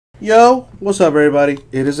Yo, what's up, everybody?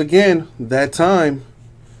 It is again that time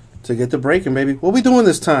to get the breaking, baby. What we doing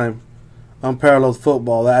this time? Unparalleled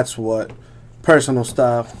football, that's what. Personal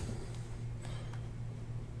style.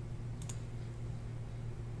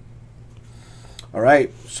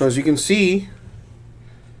 Alright, so as you can see,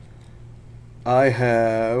 I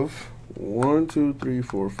have 1, 2, 3,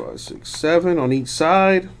 4, 5, 6, 7 on each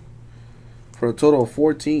side for a total of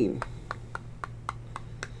 14.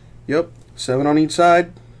 Yep, 7 on each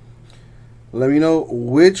side. Let me know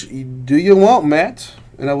which do you want, Matt,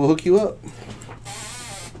 and I will hook you up.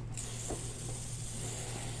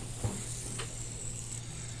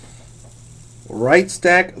 Right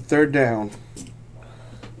stack, third down.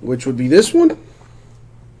 Which would be this one,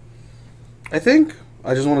 I think.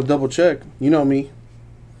 I just want to double check. You know me.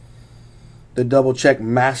 The double check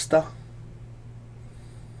master.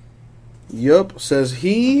 Yup, says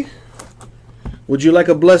he. Would you like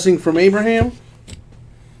a blessing from Abraham?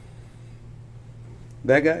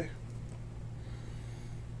 That guy?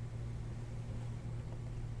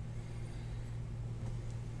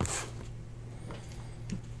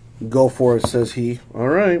 Go for it, says he. All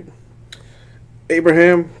right.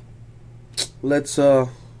 Abraham, let's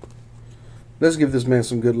give this man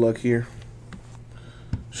some good luck here.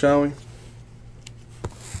 Shall we?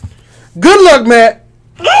 Good luck, Matt.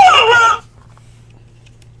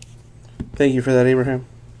 Thank you for that, Abraham.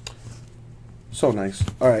 So nice.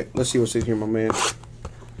 All right, let's see what's in here, my man.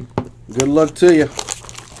 Good luck to you.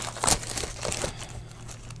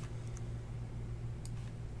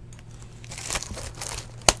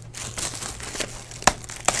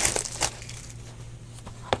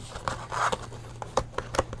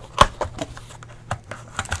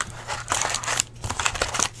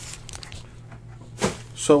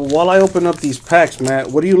 So while I open up these packs,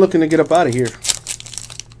 Matt, what are you looking to get up out of here?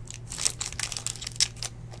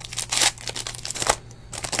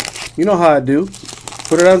 You know how I do.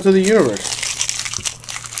 Put it out into the universe.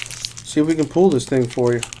 See if we can pull this thing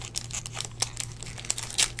for you.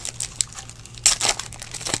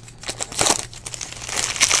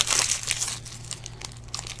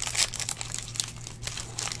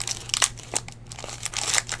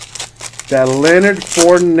 That Leonard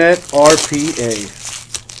Fournette RPA.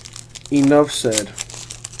 Enough said.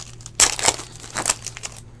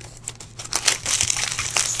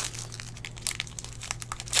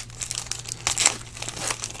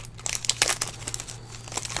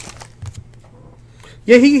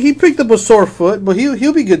 Yeah, he picked up a sore foot, but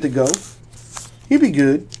he'll be good to go. He'll be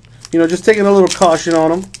good. You know, just taking a little caution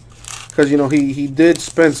on him, because you know he did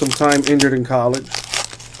spend some time injured in college.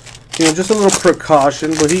 You know, just a little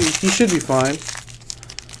precaution, but he should be fine.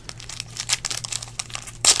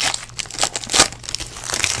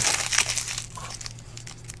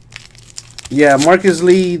 Yeah, Marcus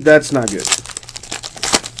Lee, that's not good.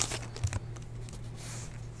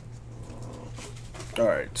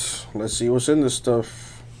 Alright, let's see what's in this stuff.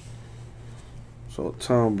 So,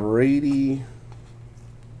 Tom Brady.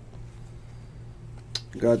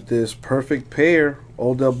 Got this perfect pair.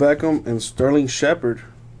 Odell Beckham and Sterling Shepard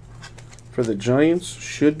for the Giants.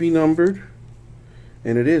 Should be numbered.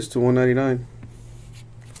 And it is to 199.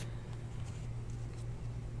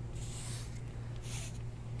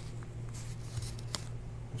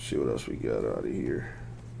 See what else we got out of here.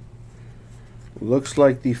 Looks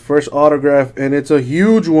like the first autograph, and it's a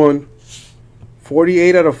huge one.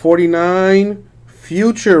 48 out of 49.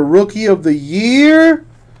 Future Rookie of the Year,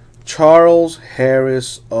 Charles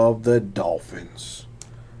Harris of the Dolphins.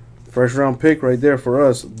 First round pick right there for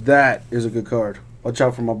us. That is a good card. Watch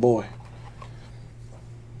out for my boy.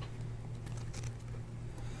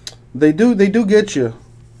 They do get you.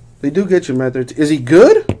 They do get you, Matt. Is he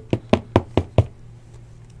good?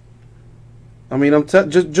 I mean,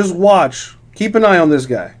 just watch. Keep an eye on this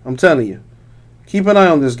guy. I'm telling you. Keep an eye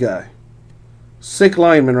on this guy. Sick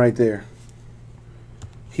lineman right there.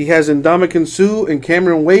 He has Ndamukong Suh and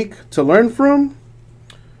Cameron Wake to learn from.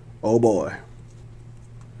 Oh, boy.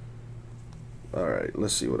 All right,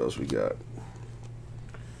 let's see what else we got.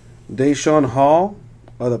 Deshaun Hall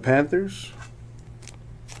of the Panthers.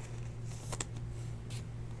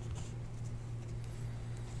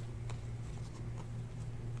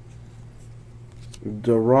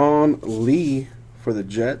 Deron Lee for the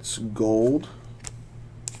Jets, gold.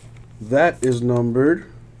 That is numbered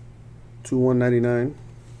to 199.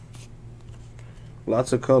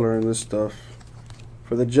 Lots of color in this stuff.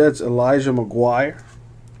 For the Jets, Elijah McGuire.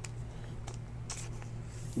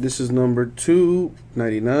 This is numbered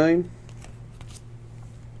 299.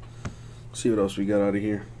 See what else we got out of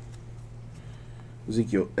here.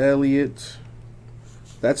 Ezekiel Elliott.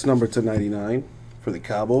 That's numbered to 99 for the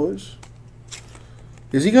Cowboys.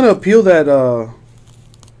 Is he gonna appeal that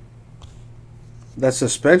that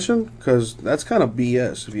suspension? Because that's kind of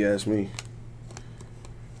BS, if you ask me.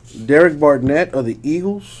 Derek Barnett of the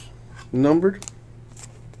Eagles, numbered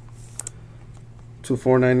to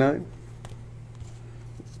 499.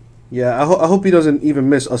 Yeah, I hope he doesn't even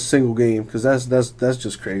miss a single game, because that's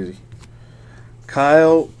just crazy.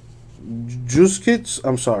 Kyle Juszczyk,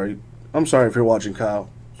 I'm sorry if you're watching, Kyle.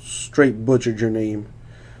 Straight butchered your name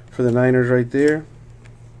for the Niners right there.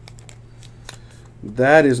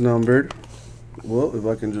 That is numbered. Well, if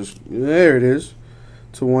I can just, there it is,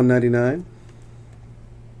 to 199.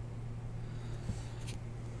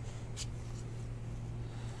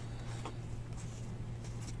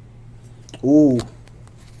 Ooh.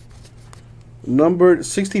 Numbered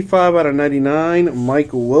 65 out of 99, Mike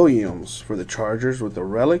Williams for the Chargers with the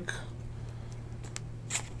relic.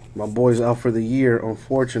 My boy's out for the year,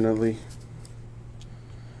 unfortunately.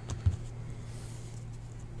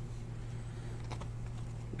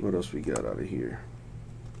 What else we got out of here?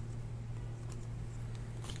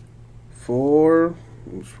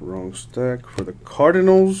 Oops, wrong stack. For the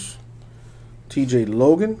Cardinals, TJ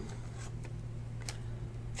Logan.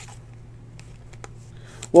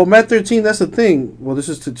 Well, Matt 13, that's the thing. Well, this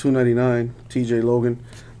is to 299, TJ Logan.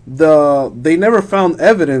 They never found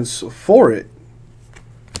evidence for it.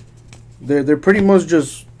 They're pretty much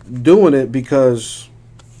just doing it because,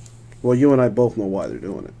 well, you and I both know why they're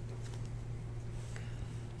doing it.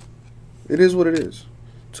 It is what it is.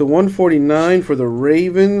 To 149 for the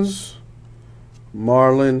Ravens,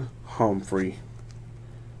 Marlon Humphrey.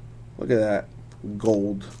 Look at that.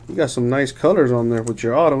 Gold. You got some nice colors on there with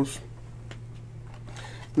your autos.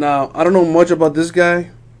 Now, I don't know much about this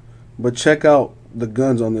guy, but check out the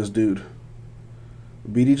guns on this dude.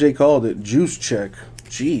 BDJ called it juice check.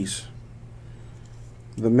 Jeez.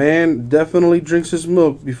 The man definitely drinks his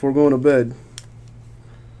milk before going to bed.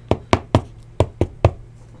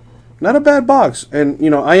 Not a bad box. And, you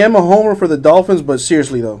know, I am a homer for the Dolphins, but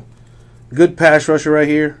seriously, though. Good pass rusher right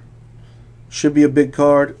here. Should be a big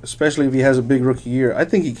card, especially if he has a big rookie year. I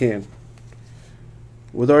think he can.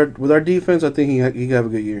 With our defense, I think he can have a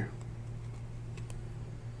good year.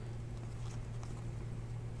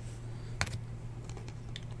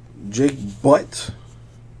 Jake Butt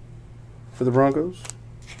for the Broncos.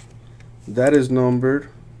 That is numbered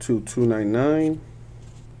to 299.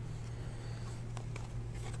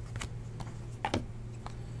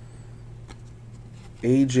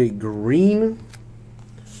 AJ Green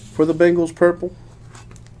for the Bengals purple.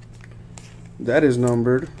 That is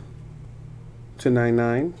numbered to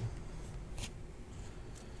 99.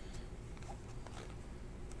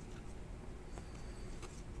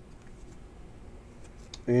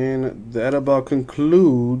 And that about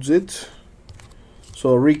concludes it. So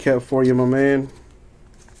a recap for you, my man.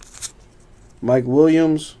 Mike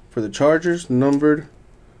Williams for the Chargers, numbered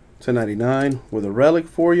to 99 with a relic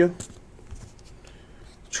for you.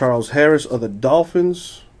 Charles Harris of the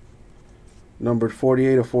Dolphins, numbered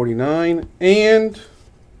 48 of 49. And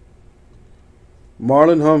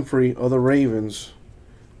Marlon Humphrey of the Ravens,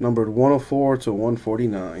 numbered 104 to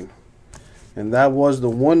 149. And that was the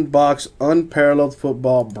one box Unparalleled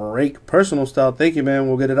Football Break personal style. Thank you, man.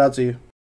 We'll get it out to you.